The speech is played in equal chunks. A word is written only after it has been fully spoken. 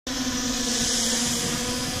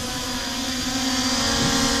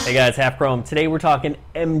Hey guys, Half Chrome. Today we're talking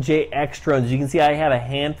MJX drones. You can see I have a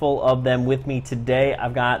handful of them with me today.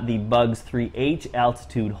 I've got the Bugs 3H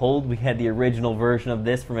altitude hold. We had the original version of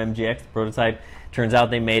this from MJX, the prototype. Turns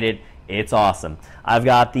out they made it. It's awesome. I've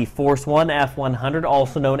got the Force 1 F100,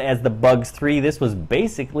 also known as the Bugs 3. This was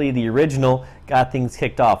basically the original. Got things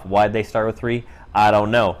kicked off. Why'd they start with 3? I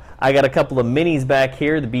don't know. I got a couple of minis back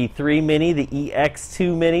here, the B3 Mini, the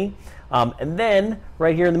EX2 Mini. And then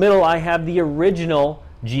right here in the middle I have the original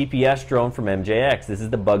GPS drone from MJX. This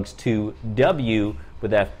is the Bugs 2W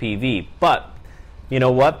with FPV. But you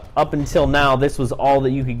know what? Up until now, this was all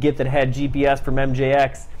that you could get that had GPS from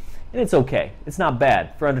MJX, and it's okay. It's not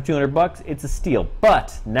bad. For under 200 bucks, it's a steal.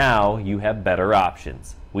 But now you have better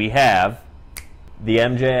options. We have the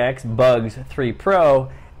MJX Bugs 3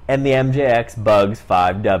 Pro and the MJX Bugs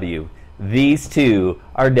 5W. These two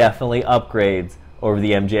are definitely upgrades over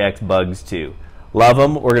the MJX Bugs 2. Love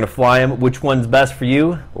them. We're going to fly them. Which one's best for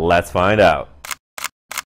you? Let's find out.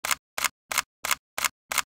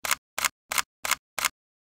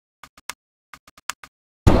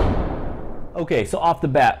 Okay, so off the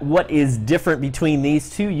bat, what is different between these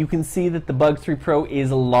two? You can see that the Bugs 3 Pro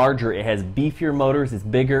is larger. It has beefier motors, it's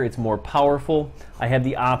bigger, it's more powerful. I have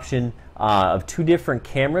the option of two different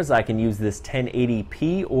cameras. I can use this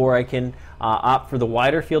 1080p or I can opt for the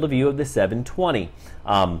wider field of view of the 720.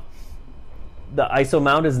 The ISO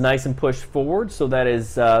mount is nice and pushed forward, so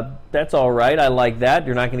that's all right. I like that.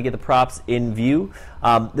 You're not going to get the props in view.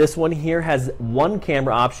 This one here has one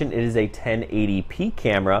camera option. It is a 1080p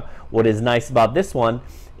camera. What is nice about this one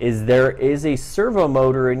is there is a servo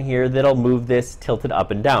motor in here that'll move this tilted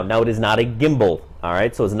up and down. Now it is not a gimbal, all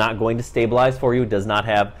right, so it's not going to stabilize for you. It does not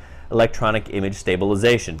have electronic image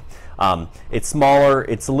stabilization. It's smaller,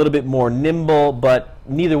 it's a little bit more nimble, but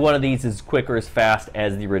neither one of these is quick or as fast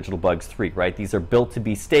as the original Bugs 3, right? These are built to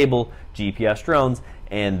be stable GPS drones,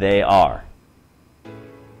 and they are.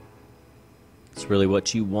 It's really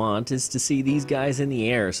what you want is to see these guys in the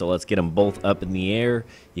air, so let's get them both up in the air.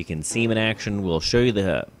 You can see them in action. We'll show you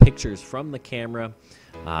the pictures from the camera.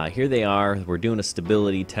 Here they are. We're doing a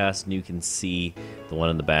stability test, and you can see the one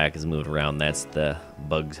in the back is moving around. That's the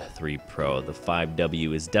Bugs 3 Pro. The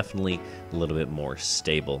 5W is definitely a little bit more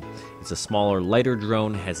stable. It's a smaller, lighter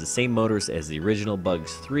drone, has the same motors as the original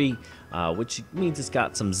Bugs 3, which means it's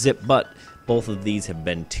got some zip, but both of these have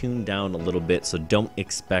been tuned down a little bit, so don't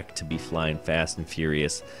expect to be flying fast and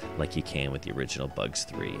furious like you can with the original Bugs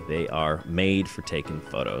 3. They are made for taking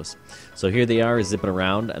photos. So here they are zipping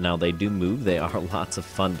around. Now they do move. They are lots of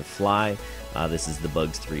fun to fly. This is the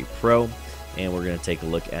Bugs 3 Pro, and we're going to take a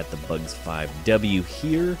look at the Bugs 5W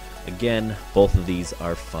here. Again, both of these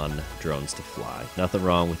are fun drones to fly. Nothing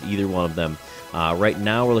wrong with either one of them. Right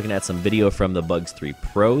now we're looking at some video from the Bugs 3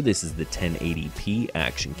 Pro. This is the 1080p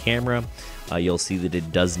action camera. You'll see that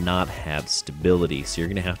it does not have stability, so you're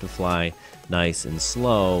going to have to fly nice and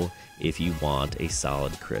slow if you want a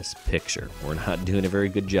solid, crisp picture. We're not doing a very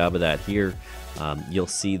good job of that here. You'll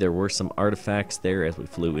see there were some artifacts there as we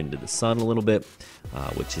flew into the sun a little bit,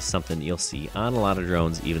 which is something you'll see on a lot of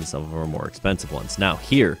drones, even some of our more expensive ones. Now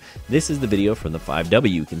here, this is the video from the 5W.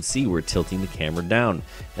 You can see we're tilting the camera down.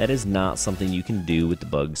 That is not something you can do with the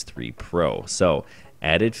Bugs 3 Pro. So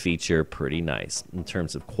added feature, pretty nice. In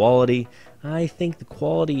terms of quality, I think the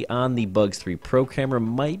quality on the Bugs 3 Pro camera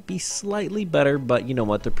might be slightly better, but you know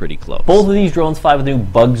what, they're pretty close. Both of these drones fly with the new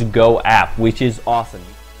Bugs Go app, which is awesome.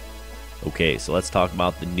 Okay, so let's talk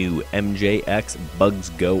about the new MJX Bugs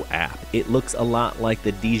Go app. It looks a lot like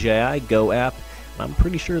the DJI Go app, and I'm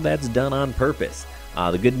pretty sure that's done on purpose.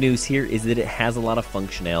 The good news here is that it has a lot of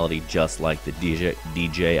functionality just like the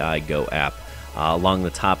DJI Go app. Along the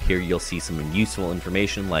top here, you'll see some useful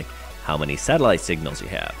information like how many satellite signals you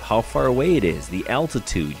have, how far away it is, the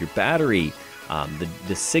altitude, your battery,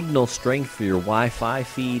 the signal strength for your Wi-Fi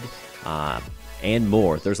feed, and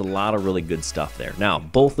more. There's a lot of really good stuff there. Now,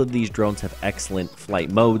 both of these drones have excellent flight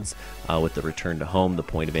modes with the return to home, the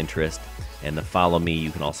point of interest, and the follow me.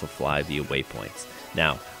 You can also fly via waypoints.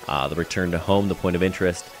 Now, the return to home, the point of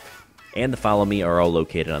interest, and the follow me are all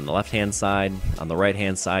located on the left hand side. On the right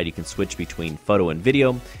hand side you can switch between photo and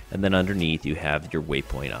video, and then underneath you have your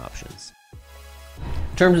waypoint options.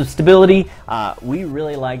 In terms of stability, we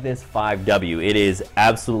really like this 5W. It is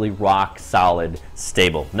absolutely rock solid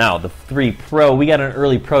stable. Now the 3 Pro, we got an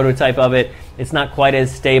early prototype of it. It's not quite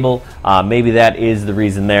as stable. Maybe that is the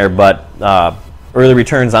reason there, but early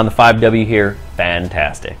returns on the 5W here,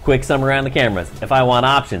 fantastic. Quick summary on the cameras. If I want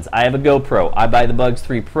options, I have a GoPro. I buy the Bugs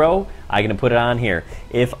 3 Pro. I'm going to put it on here.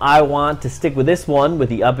 If I want to stick with this one with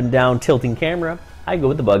the up and down tilting camera, I go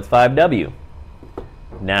with the Bugs 5W.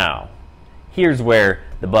 Now, here's where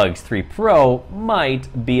the Bugs 3 Pro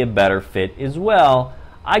might be a better fit as well.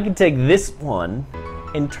 I could take this one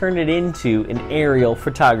and turn it into an aerial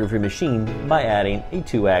photography machine by adding a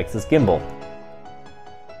 2-axis gimbal.